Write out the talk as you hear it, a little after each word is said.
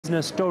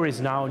business stories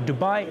now,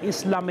 Dubai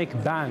Islamic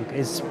Bank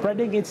is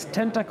spreading its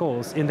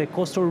tentacles in the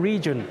coastal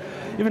region,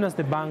 even as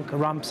the bank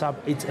ramps up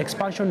its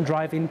expansion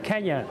drive in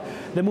Kenya.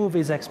 The move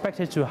is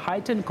expected to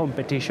heighten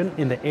competition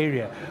in the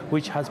area,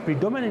 which has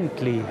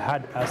predominantly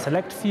had a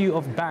select few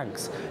of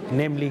banks,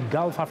 namely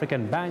Gulf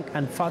African Bank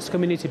and First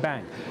Community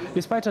Bank.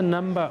 Despite a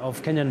number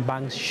of Kenyan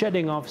banks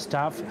shedding off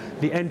staff,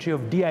 the entry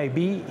of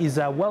DIB is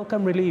a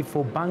welcome relief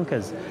for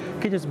bankers.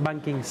 Kenya's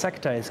banking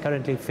sector is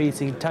currently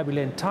facing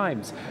turbulent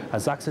times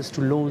as access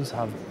to loans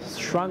have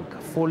shrunk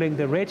following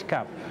the rate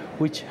cap,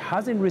 which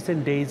has in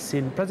recent days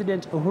seen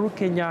President Uhuru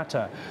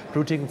Kenyatta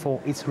rooting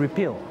for its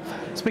repeal.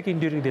 Speaking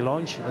during the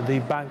launch, the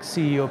bank's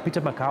CEO Peter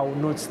Makau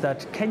notes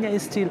that Kenya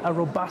is still a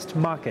robust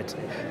market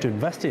to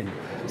invest in,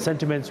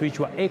 sentiments which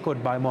were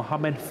echoed by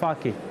Mohamed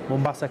Faki,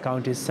 Mombasa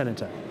County's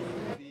senator.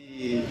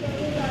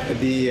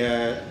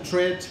 The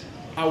trade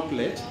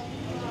outlet,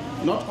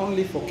 not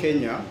only for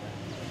Kenya,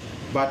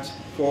 but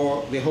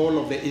for the whole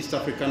of the East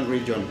African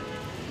region.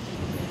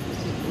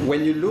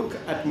 When you look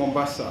at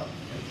Mombasa,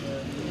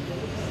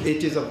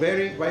 it is a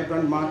very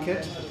vibrant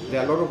market.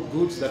 There are a lot of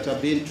goods that are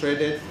being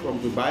traded from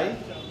Dubai,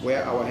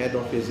 where our head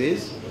office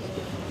is.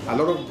 A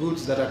lot of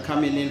goods that are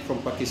coming in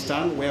from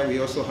Pakistan, where we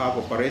also have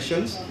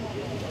operations.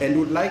 And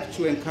would like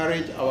to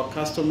encourage our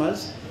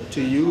customers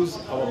to use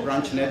our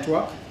branch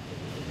network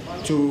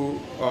to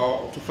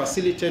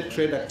facilitate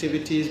trade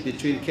activities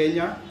between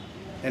Kenya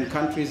and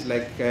countries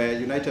like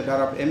United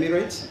Arab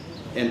Emirates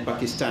and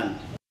Pakistan.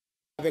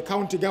 The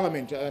county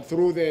government,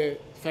 through the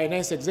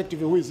finance executive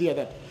who is here,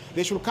 that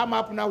they should come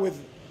up now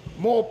with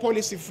more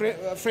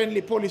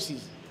friendly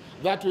policies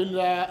that will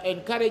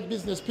encourage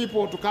business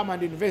people to come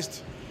and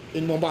invest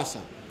in Mombasa.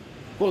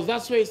 Because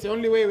that's why it's the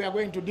only way we are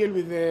going to deal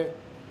with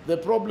the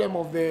problem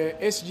of the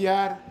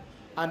SGR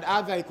and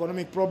other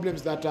economic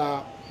problems that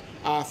are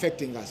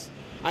affecting us.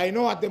 I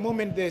know at the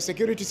moment the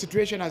security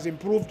situation has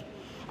improved,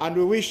 and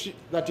we wish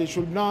that it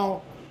should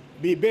now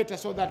be better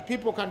so that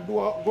people can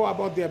go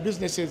about their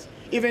businesses.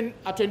 Even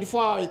a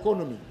 24-hour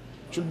economy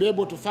should be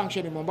able to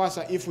function in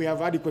Mombasa if we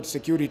have adequate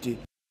security.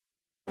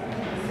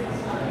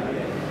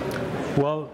 Well,